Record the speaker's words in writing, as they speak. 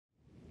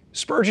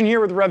Spurgeon here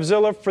with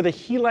RevZilla for the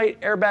Helite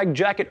Airbag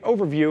Jacket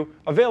overview,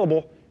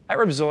 available at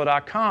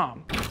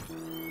RevZilla.com.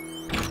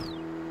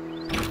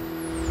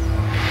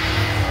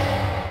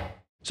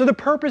 So the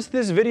purpose of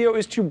this video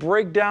is to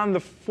break down the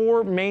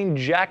 4 main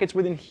jackets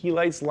within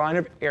Helite's line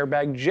of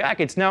airbag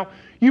jackets. Now,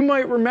 you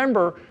might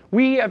remember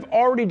we have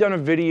already done a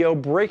video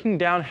breaking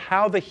down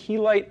how the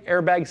Helite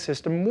airbag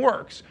system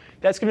works.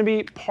 That's going to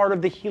be part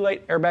of the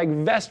Helite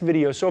airbag vest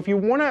video. So if you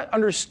want to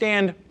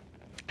understand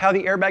how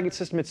the airbag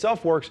system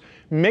itself works,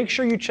 make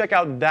sure you check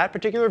out that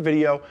particular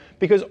video,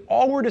 because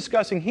all we're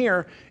discussing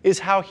here is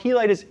how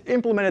Helite has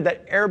implemented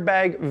that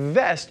airbag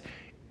vest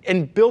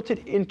and built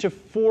it into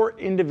 4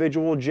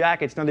 individual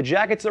jackets. Now, the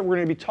jackets that we're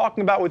going to be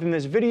talking about within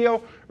this video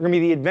are going to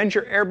be the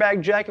Adventure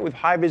Airbag Jacket with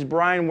high-vis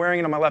Brian wearing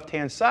it on my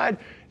left-hand side.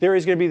 There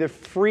is going to be the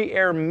Free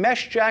Air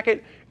Mesh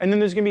Jacket, and then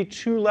there's going to be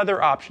 2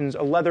 leather options,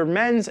 a leather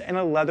men's and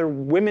a leather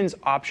women's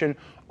option,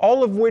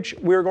 all of which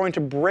we're going to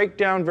break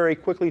down very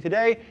quickly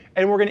today,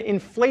 and we're going to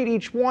inflate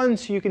each one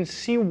so you can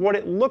see what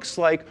it looks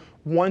like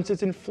once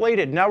it's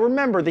inflated. Now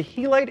remember, the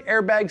Helite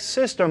airbag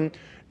system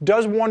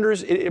does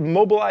wonders. It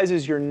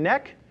immobilizes your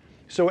neck,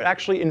 so it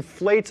actually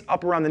inflates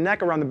up around the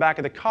neck, around the back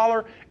of the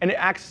collar, and it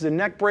acts as a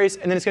neck brace,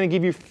 and then it's going to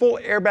give you full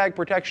airbag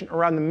protection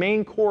around the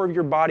main core of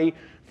your body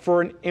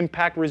for an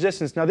impact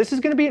resistance. Now this is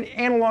going to be an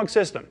analog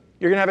system.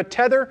 You're going to have a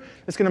tether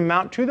that's going to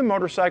mount to the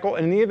motorcycle,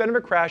 and in the event of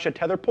a crash, a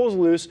tether pulls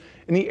loose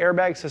and the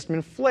airbag system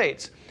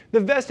inflates. The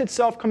vest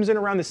itself comes in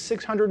around the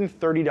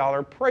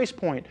 $630 price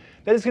point.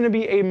 That is going to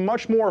be a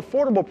much more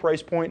affordable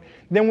price point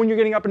than when you're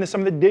getting up into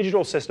some of the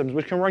digital systems,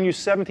 which can run you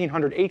 $1,700,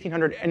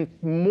 $1,800, and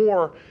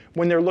more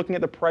when they're looking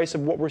at the price of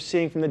what we're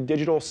seeing from the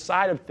digital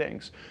side of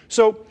things.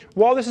 So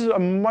while this is a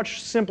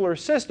much simpler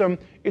system,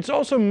 it's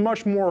also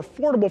much more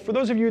affordable for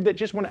those of you that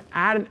just want to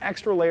add an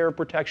extra layer of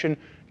protection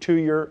to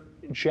your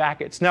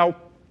jackets. Now,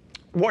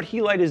 what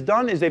Helite has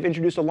done is they've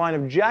introduced a line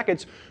of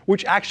jackets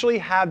which actually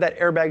have that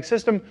airbag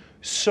system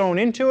sewn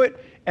into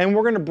it, and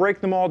we're going to break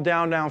them all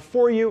down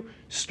for you,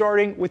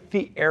 starting with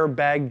the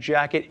airbag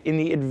jacket in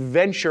the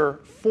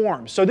adventure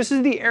form. So this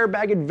is the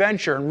airbag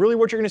adventure, and really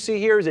what you're going to see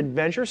here is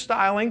adventure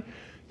styling,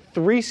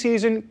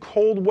 3-season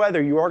cold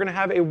weather. You are going to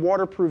have a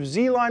waterproof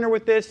Z-liner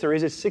with this. There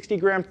is a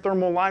 60-gram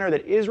thermal liner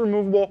that is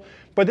removable,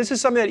 but this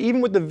is something that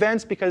even with the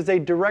vents, because they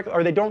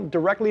don't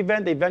directly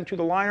vent, they vent to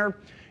the liner,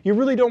 you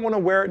really don't want to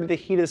wear it in the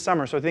heat of the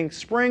summer. So think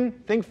spring,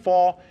 think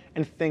fall,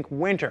 and think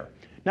winter.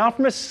 Now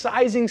from a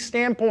sizing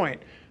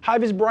standpoint,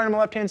 high-vis Brian on the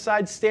left-hand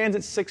side stands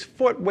at 6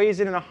 foot, weighs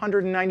in at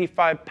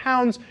 195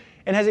 pounds,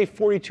 and has a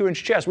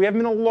 42-inch chest. We have him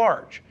in a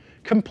large.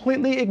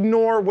 Completely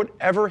ignore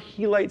whatever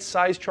Helite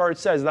size chart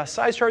says. The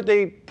size chart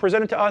they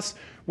presented to us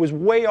was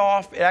way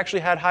off. It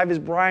actually had high-vis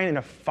Brian in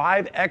a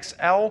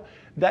 5XL.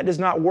 That does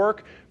not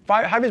work.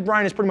 High-vis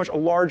Brian is pretty much a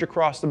large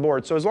across the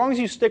board. So as long as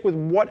you stick with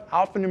what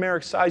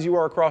alphanumeric size you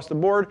are across the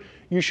board,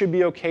 you should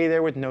be okay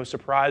there with no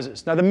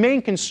surprises. Now the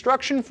main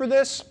construction for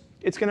this,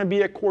 it's going to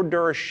be a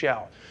Cordura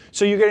shell.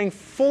 So you're getting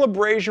full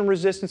abrasion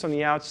resistance on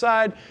the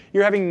outside.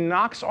 You're having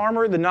Nox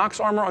armor. The Nox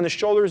armor on the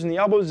shoulders and the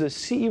elbows is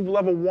CE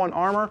level 1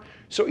 armor.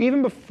 So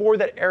even before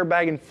that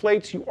airbag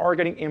inflates, you are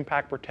getting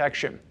impact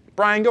protection.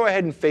 Brian, go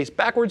ahead and face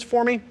backwards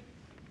for me.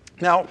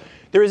 Now,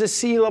 there is a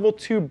CE level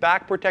 2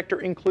 back protector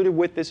included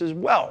with this as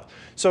well.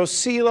 So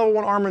CE level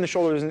 1 armor in the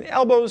shoulders and the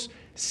elbows,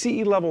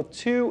 CE level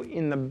 2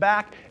 in the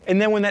back, and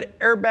then when that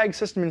airbag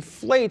system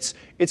inflates,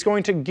 it's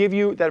going to give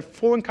you that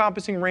full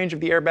encompassing range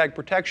of the airbag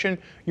protection.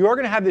 You are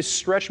going to have this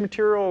stretch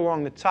material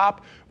along the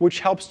top,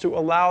 which helps to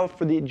allow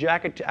for the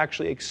jacket to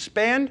actually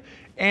expand,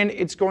 and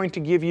it's going to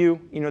give you,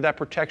 that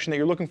protection that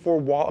you're looking for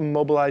while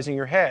immobilizing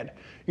your head.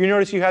 You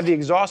notice you have the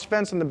exhaust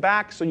vents on the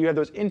back, so you have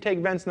those intake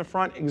vents in the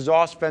front,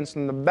 exhaust vents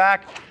in the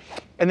back,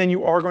 and then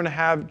you are going to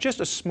have just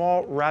a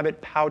small rabbit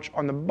pouch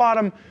on the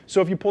bottom,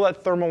 so if you pull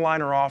that thermal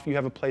liner off, you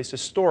have a place to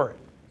store it.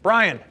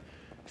 Brian,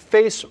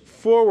 face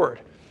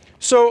forward.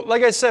 So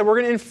like I said, we're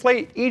going to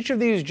inflate each of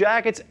these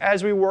jackets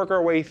as we work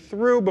our way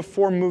through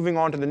before moving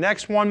on to the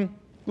next one.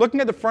 Looking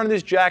at the front of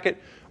this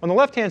jacket, on the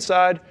left-hand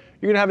side,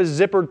 you're going to have a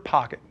zippered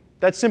pocket.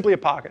 That's simply a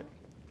pocket.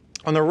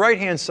 On the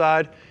right-hand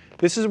side,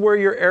 this is where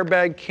your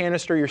airbag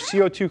canister, your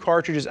CO2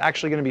 cartridge is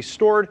actually going to be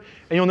stored.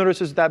 And you'll notice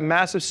there's that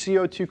massive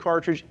CO2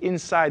 cartridge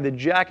inside the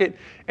jacket,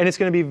 and it's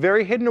going to be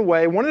very hidden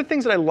away. One of the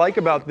things that I like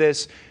about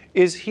this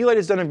is Helite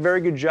has done a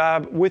very good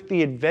job with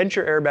the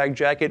Adventure Airbag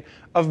Jacket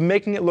of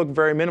making it look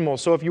very minimal.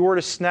 So if you were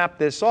to snap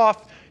this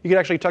off, you could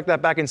actually tuck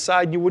that back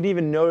inside. You wouldn't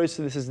even notice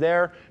that this is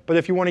there. But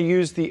if you want to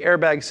use the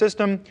airbag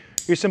system,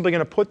 you're simply going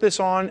to put this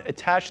on,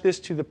 attach this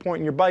to the point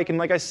in your bike. And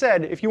like I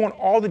said, if you want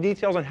all the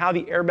details on how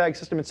the airbag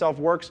system itself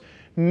works,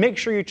 make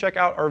sure you check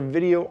out our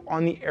video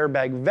on the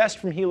airbag vest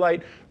from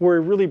Helite,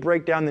 where we really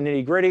break down the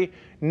nitty-gritty.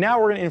 Now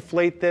we're going to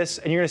inflate this,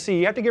 and you're going to see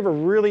you have to give a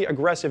really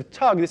aggressive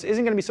tug. This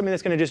isn't going to be something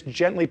that's going to just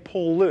gently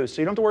pull loose,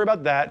 so you don't have to worry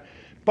about that.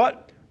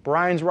 But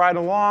Brian's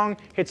riding along,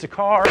 hits a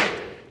car,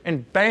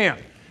 and bam!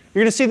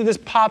 You're going to see that this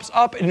pops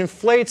up and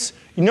inflates.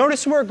 You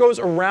notice where it goes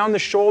around the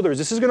shoulders.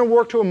 This is going to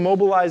work to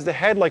immobilize the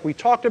head like we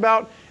talked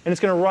about, and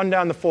it's going to run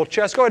down the full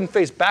chest. Go ahead and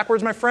face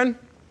backwards, my friend.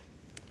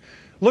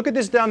 Look at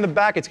this down the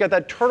back. It's got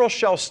that turtle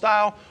shell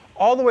style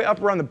all the way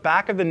up around the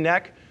back of the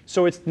neck,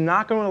 so it's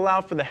not going to allow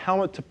for the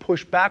helmet to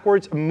push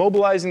backwards,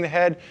 immobilizing the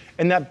head,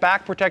 and that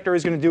back protector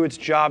is going to do its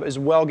job as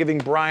well, giving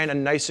Brian a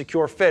nice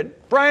secure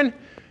fit. Brian,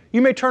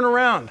 you may turn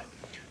around.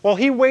 While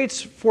he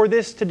waits for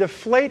this to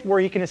deflate where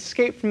he can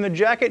escape from the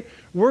jacket,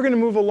 we're going to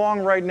move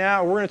along right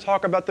now. We're going to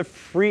talk about the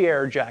free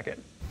air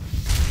jacket.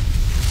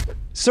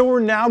 So we're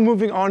now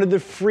moving on to the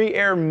free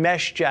air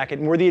mesh jacket,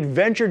 and where the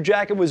adventure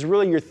jacket was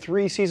really your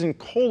 3-season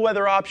cold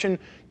weather option,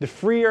 the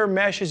free air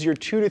mesh is your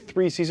 2 to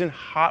 3 season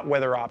hot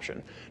weather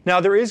option.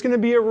 Now there is going to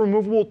be a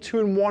removable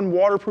 2-in-1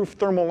 waterproof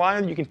thermal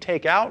liner that you can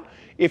take out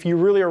if you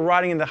really are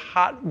riding in the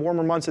hot,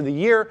 warmer months of the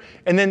year.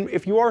 And then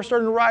if you are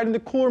starting to ride in the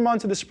cooler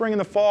months of the spring and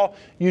the fall,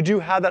 you do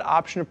have that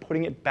option of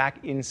putting it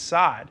back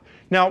inside.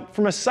 Now,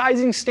 from a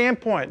sizing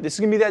standpoint, this is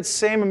going to be that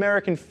same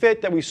American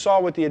fit that we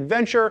saw with the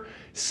Adventure.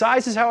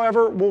 Sizes,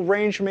 however, will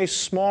range from a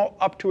small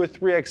up to a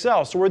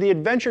 3XL. So where the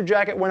Adventure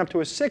jacket went up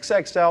to a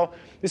 6XL,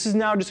 this is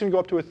now just going to go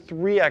up to a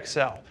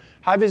 3XL.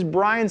 High-vis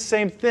Brian,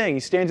 same thing. He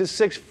stands at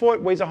 6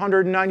 foot, weighs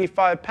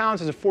 195 pounds,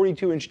 has a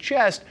 42-inch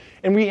chest,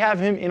 and we have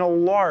him in a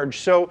large.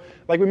 So,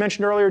 like we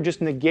mentioned earlier,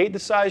 just negate the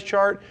size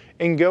chart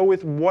and go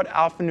with what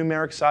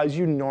alphanumeric size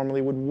you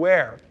normally would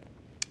wear.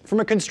 From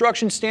a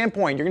construction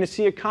standpoint, you're going to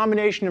see a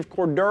combination of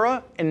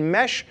Cordura and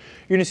mesh.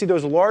 You're going to see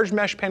those large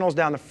mesh panels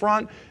down the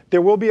front.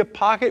 There will be a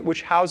pocket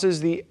which houses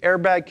the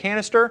airbag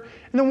canister.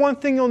 And then one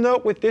thing you'll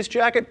note with this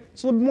jacket,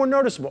 it's a little bit more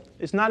noticeable.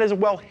 It's not as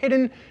well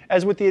hidden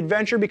as with the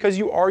Adventure because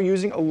you are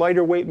using a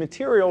lighter weight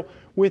material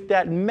with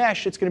that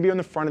mesh that's going to be on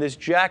the front of this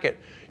jacket.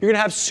 You're going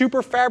to have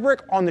super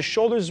fabric on the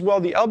shoulders as well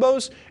as the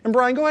elbows. And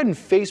Brian, go ahead and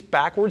face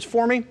backwards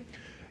for me.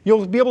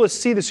 You'll be able to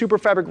see the super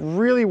fabric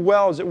really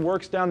well as it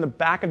works down the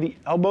back of the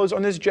elbows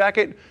on this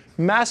jacket.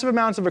 Massive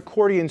amounts of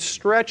accordion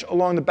stretch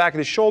along the back of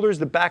the shoulders,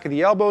 the back of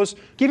the elbows,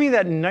 giving you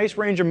that nice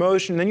range of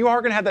motion. And then you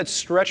are going to have that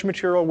stretch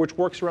material which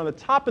works around the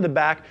top of the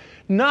back,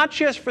 not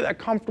just for that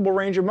comfortable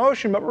range of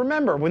motion, but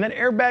remember, when that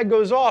airbag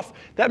goes off,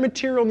 that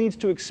material needs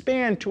to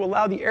expand to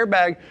allow the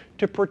airbag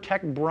to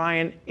protect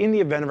Brian in the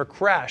event of a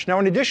crash. Now,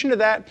 in addition to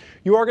that,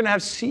 you are going to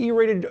have CE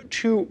rated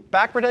 2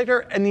 back protector,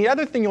 and the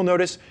other thing you'll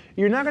notice,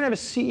 you're not going to have a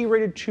CE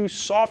rated 2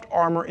 soft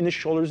armor in the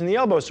shoulders and the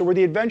elbows. So where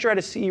the Adventure had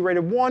a CE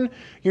rated 1,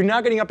 you're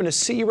now getting up into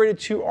CE rated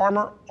 2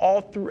 armor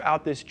all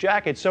throughout this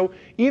jacket. So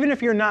even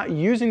if you're not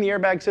using the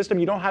airbag system,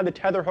 you don't have the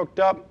tether hooked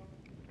up,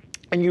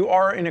 and you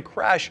are in a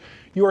crash,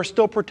 you are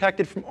still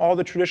protected from all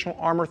the traditional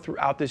armor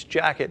throughout this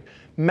jacket.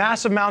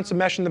 Massive amounts of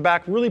mesh in the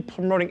back, really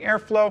promoting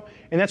airflow,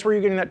 and that's where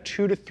you're getting that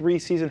 2 to 3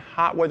 season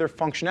hot weather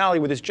functionality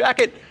with this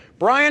jacket.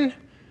 Brian,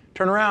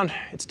 turn around,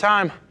 it's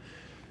time.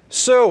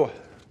 So,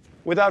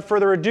 without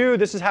further ado,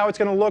 this is how it's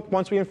going to look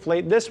once we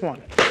inflate this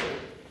one.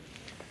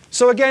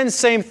 So again,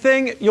 same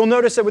thing. You'll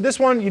notice that with this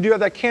one, you do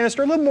have that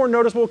canister, a little more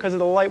noticeable because of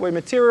the lightweight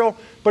material,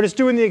 but it's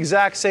doing the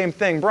exact same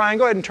thing. Brian,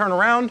 go ahead and turn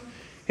around.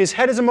 His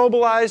head is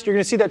immobilized. You're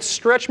going to see that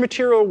stretch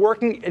material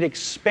working. It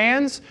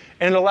expands,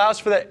 and it allows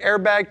for that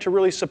airbag to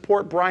really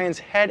support Brian's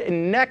head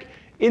and neck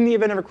in the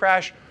event of a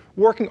crash,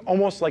 working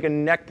almost like a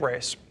neck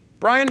brace.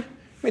 Brian,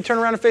 let me turn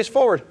around and face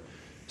forward.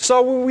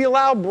 So we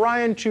allow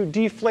Brian to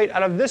deflate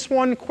out of this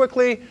one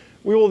quickly.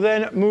 We will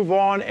then move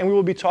on, and we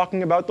will be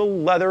talking about the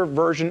leather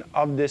version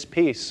of this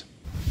piece.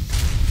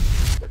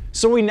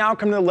 So we now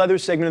come to the leather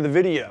segment of the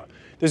video.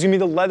 There's going to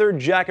be the leather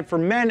jacket for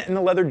men and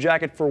the leather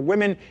jacket for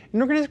women,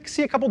 and we're going to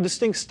see a couple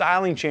distinct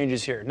styling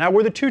changes here. Now,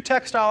 where the 2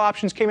 textile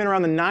options came in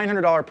around the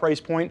 $900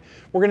 price point,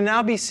 we're going to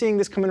now be seeing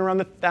this come in around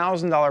the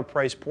 $1,000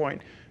 price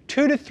point.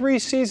 2 to 3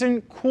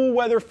 season cool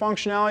weather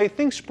functionality.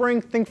 Think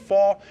spring, think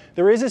fall.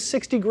 There is a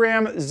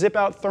 60-gram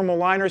zip-out thermal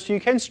liner, so you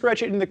can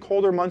stretch it in the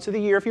colder months of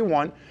the year if you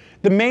want.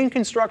 The main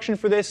construction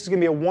for this is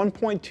going to be a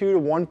 1.2 to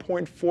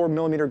 1.4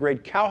 millimeter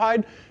grade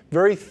cowhide.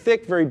 Very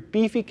thick, very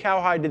beefy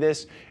cowhide to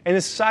this, and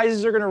the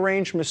sizes are going to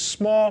range from a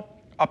small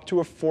up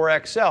to a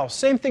 4XL.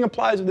 Same thing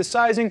applies with the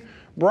sizing.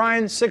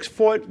 Brian, 6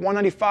 foot,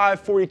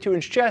 195,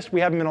 42-inch chest. We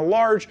have him in a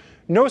large.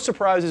 No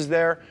surprises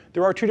there.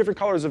 There are 2 different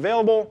colors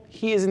available.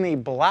 He is in the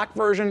black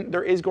version.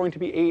 There is going to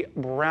be a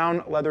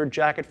brown leather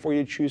jacket for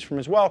you to choose from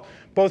as well,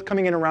 both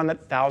coming in around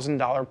that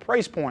 $1,000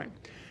 price point.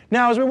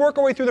 Now, as we work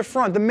our way through the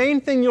front, the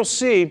main thing you'll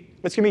see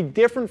that's going to be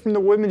different from the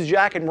women's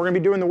jacket, and we're going to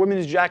be doing the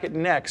women's jacket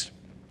next,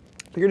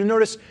 you're going to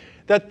notice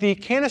that the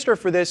canister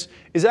for this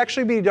is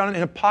actually being done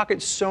in a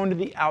pocket sewn to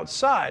the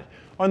outside.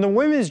 On the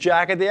women's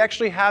jacket, they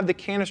actually have the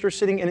canister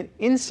sitting in an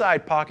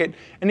inside pocket,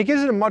 and it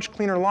gives it a much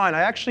cleaner line. I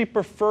actually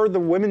prefer the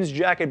women's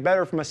jacket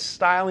better from a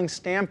styling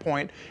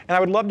standpoint, and I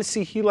would love to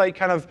see Helite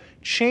kind of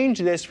change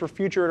this for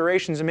future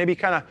iterations and maybe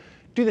kind of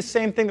do the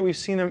same thing that we've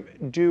seen them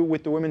do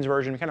with the women's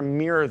version, kind of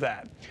mirror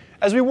that.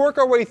 As we work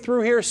our way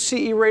through here,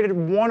 CE rated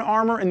 1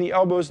 armor in the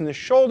elbows and the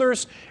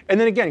shoulders, and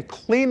then again,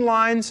 clean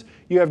lines.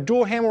 You have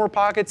dual hand warmer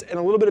pockets and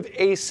a little bit of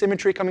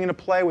asymmetry coming into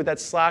play with that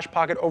slash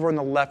pocket over on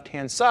the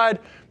left-hand side.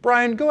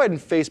 Brian, go ahead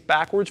and face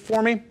backwards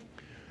for me.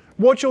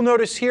 What you'll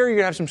notice here, you're going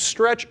to have some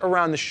stretch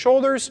around the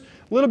shoulders,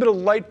 a little bit of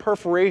light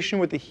perforation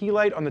with the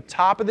Helite on the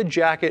top of the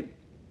jacket.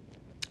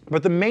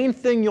 But the main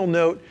thing you'll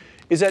note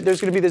is that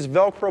there's going to be this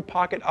Velcro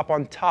pocket up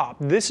on top.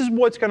 This is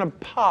what's going to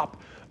pop,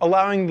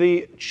 allowing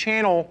the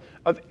channel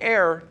of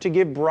air to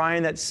give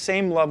Brian that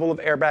same level of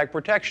airbag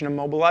protection,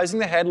 immobilizing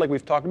the head like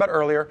we've talked about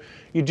earlier.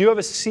 You do have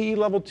a CE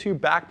level 2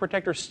 back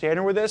protector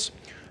standard with this.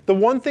 The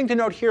one thing to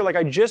note here, like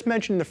I just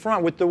mentioned in the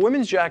front, with the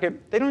women's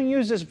jacket, they don't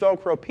use this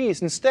Velcro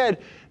piece.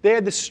 Instead, they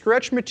had the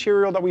stretch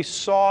material that we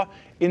saw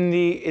in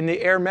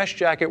the Air Mesh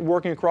jacket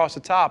working across the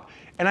top.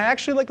 And I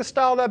actually like the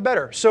style of that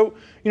better. So,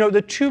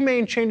 the two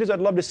main changes I'd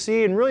love to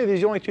see, and really these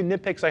are the only two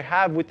nitpicks I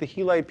have with the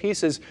Helite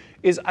pieces,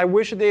 is I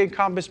wish that they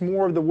encompassed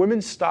more of the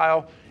women's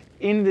style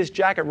in this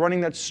jacket, running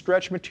that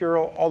stretch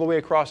material all the way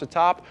across the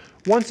top.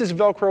 Once this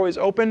Velcro is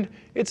opened,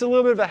 it's a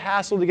little bit of a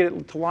hassle to get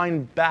it to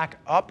line back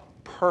up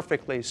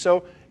perfectly.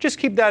 So just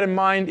keep that in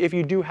mind if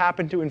you do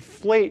happen to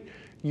inflate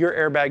your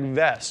airbag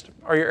vest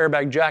or your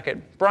airbag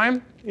jacket. Brian,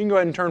 you can go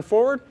ahead and turn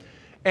forward.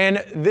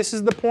 And this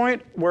is the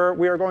point where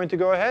we are going to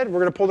go ahead. We're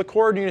going to pull the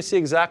cord, and you're going to see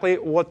exactly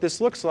what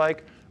this looks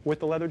like with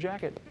the leather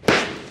jacket.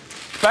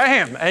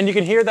 Bam! And you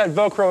can hear that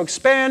Velcro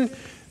expand.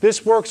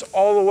 This works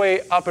all the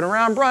way up and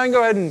around. Brian,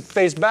 go ahead and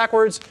face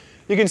backwards.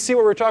 You can see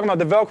what we're talking about.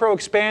 The Velcro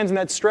expands, and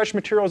that stretch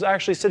material is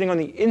actually sitting on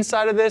the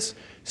inside of this.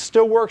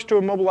 Still works to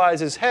immobilize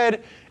his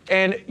head,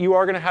 and you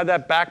are going to have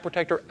that back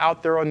protector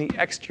out there on the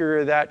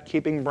exterior of that,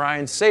 keeping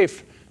Brian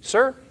safe.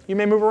 Sir, you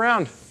may move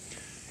around.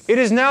 It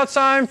is now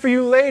time for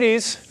you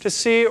ladies to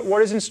see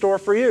what is in store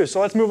for you. So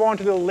let's move on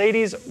to the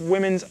ladies'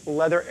 women's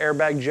leather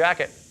airbag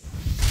jacket.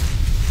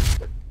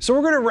 So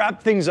we're going to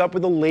wrap things up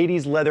with the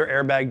ladies' leather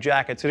airbag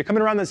jacket. It's going to come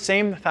in around the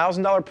same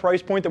 $1,000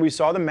 price point that we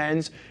saw the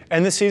men's,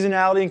 and the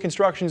seasonality and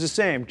construction is the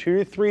same. 2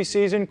 to 3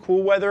 season,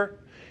 cool weather,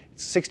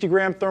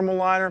 60-gram thermal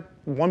liner,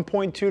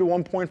 1.2 to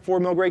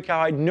 1.4 mil grade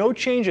cowhide. No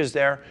changes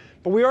there,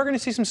 but we are going to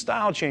see some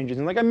style changes.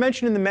 And like I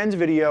mentioned in the men's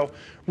video,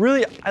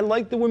 really, I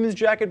like the women's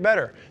jacket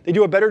better. They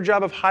do a better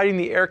job of hiding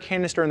the air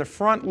canister in the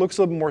front, looks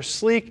a little bit more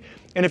sleek.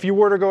 And if you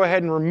were to go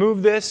ahead and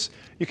remove this,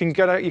 you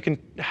can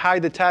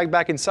hide the tag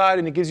back inside,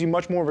 and it gives you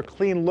much more of a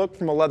clean look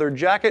from a leather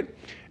jacket.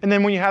 And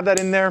then when you have that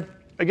in there,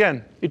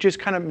 again, it just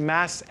kind of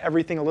masks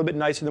everything a little bit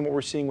nicer than what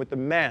we're seeing with the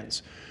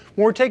men's.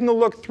 When we're taking a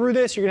look through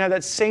this, you're going to have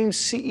that same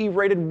CE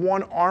rated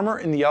 1 armor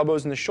in the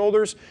elbows and the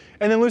shoulders.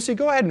 And then Lucy,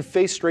 go ahead and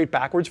face straight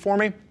backwards for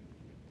me.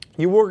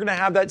 You were going to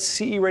have that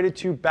CE rated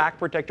 2 back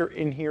protector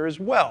in here as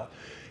well.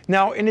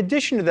 Now, in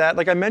addition to that,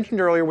 like I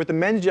mentioned earlier, with the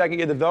men's jacket,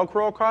 you have the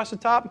Velcro across the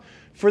top.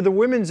 For the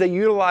women's, they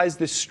utilize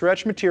this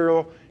stretch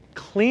material,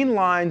 clean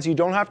lines, you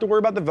don't have to worry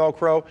about the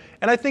Velcro,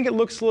 and I think it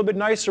looks a little bit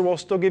nicer while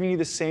still giving you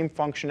the same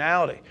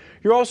functionality.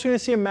 You're also going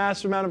to see a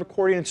massive amount of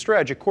accordion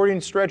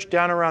stretch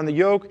down around the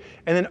yoke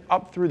and then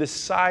up through the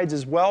sides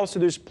as well, so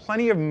there's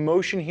plenty of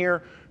motion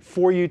here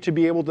for you to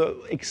be able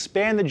to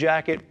expand the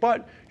jacket,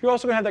 but you're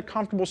also going to have that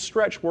comfortable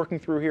stretch working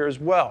through here as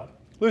well.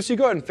 Lucy,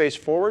 go ahead and face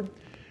forward.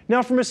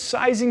 Now from a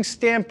sizing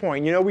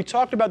standpoint, we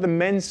talked about the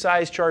men's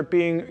size chart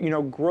being,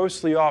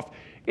 grossly off.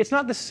 It's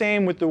not the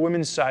same with the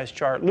women's size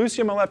chart.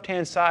 Lucy on my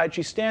left-hand side,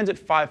 she stands at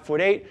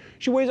 5'8".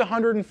 She weighs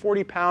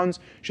 140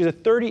 pounds. She has a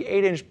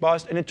 38-inch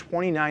bust and a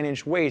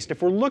 29-inch waist.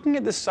 If we're looking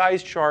at the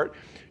size chart,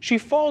 she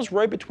falls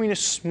right between a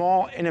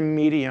small and a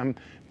medium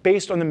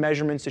based on the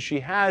measurements that she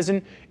has.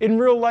 And in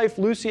real life,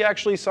 Lucy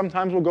actually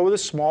sometimes will go with a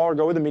small or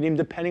go with a medium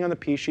depending on the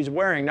piece she's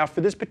wearing. Now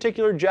for this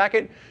particular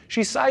jacket,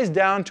 she sized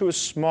down to a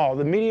small.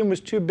 The medium was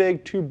too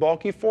big, too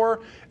bulky for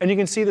her, and you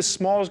can see the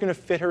small is going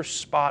to fit her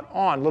spot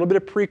on. A little bit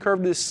of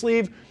pre-curve to the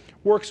sleeve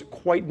works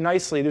quite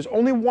nicely. There's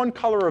only one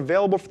color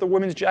available for the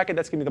women's jacket,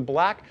 that's going to be the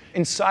black,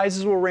 and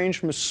sizes will range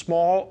from a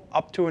small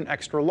up to an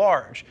extra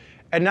large.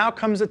 And now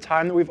comes the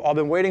time that we've all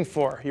been waiting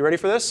for. You ready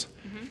for this?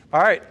 Mm-hmm. All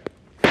right.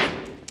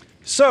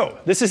 So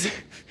this is,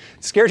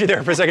 scared you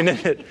there for a second,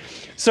 didn't it?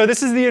 So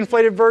this is the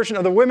inflated version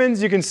of the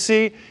women's. You can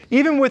see,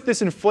 even with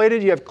this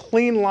inflated, you have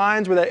clean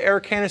lines where that air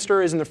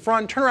canister is in the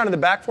front. Turn around in the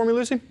back for me,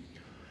 Lucy.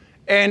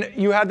 And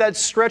you have that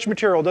stretch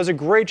material. It does a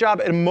great job.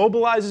 It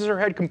immobilizes her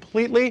head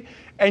completely,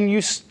 and you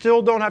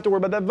still don't have to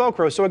worry about that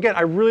Velcro. So again,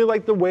 I really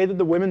like the way that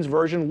the women's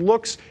version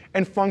looks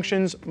and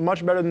functions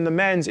much better than the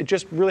men's. It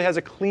just really has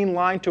a clean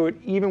line to it,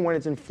 even when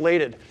it's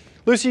inflated.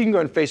 Lucy, you can go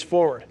ahead and face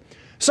forward.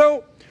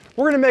 So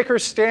we're going to make her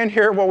stand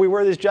here while we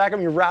wear this jacket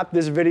and we wrap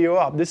this video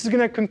up. This is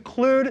going to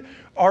conclude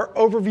our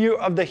overview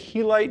of the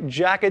Helite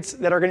jackets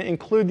that are going to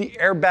include the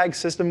airbag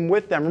system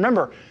with them.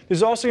 Remember,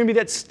 there's also going to be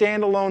that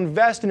standalone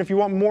vest, and if you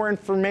want more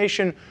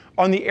information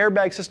on the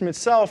airbag system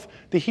itself,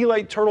 the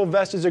Helite Turtle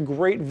Vest is a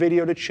great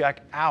video to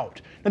check out.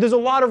 Now, there's a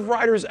lot of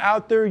riders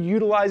out there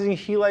utilizing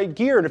Helite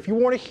gear, and if you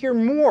want to hear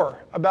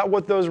more about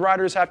what those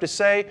riders have to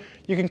say,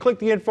 you can click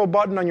the info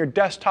button on your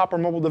desktop or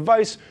mobile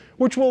device,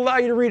 which will allow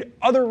you to read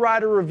other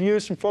rider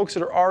reviews from folks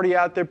that are already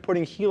out there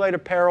putting Helite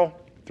apparel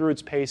through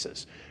its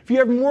paces. If you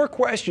have more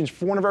questions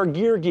for one of our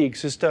gear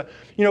geeks as to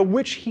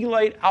which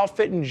Helite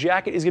outfit and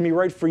jacket is going to be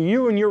right for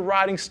you and your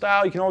riding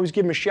style, you can always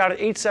give them a shout at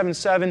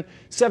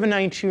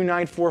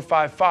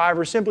 877-792-9455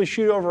 or simply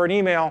shoot over an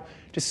email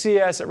to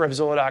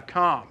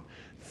cs@RevZilla.com.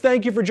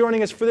 Thank you for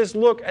joining us for this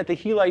look at the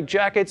Helite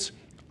jackets.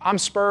 I'm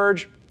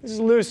Spurge. This is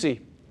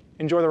Lucy.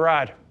 Enjoy the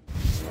ride.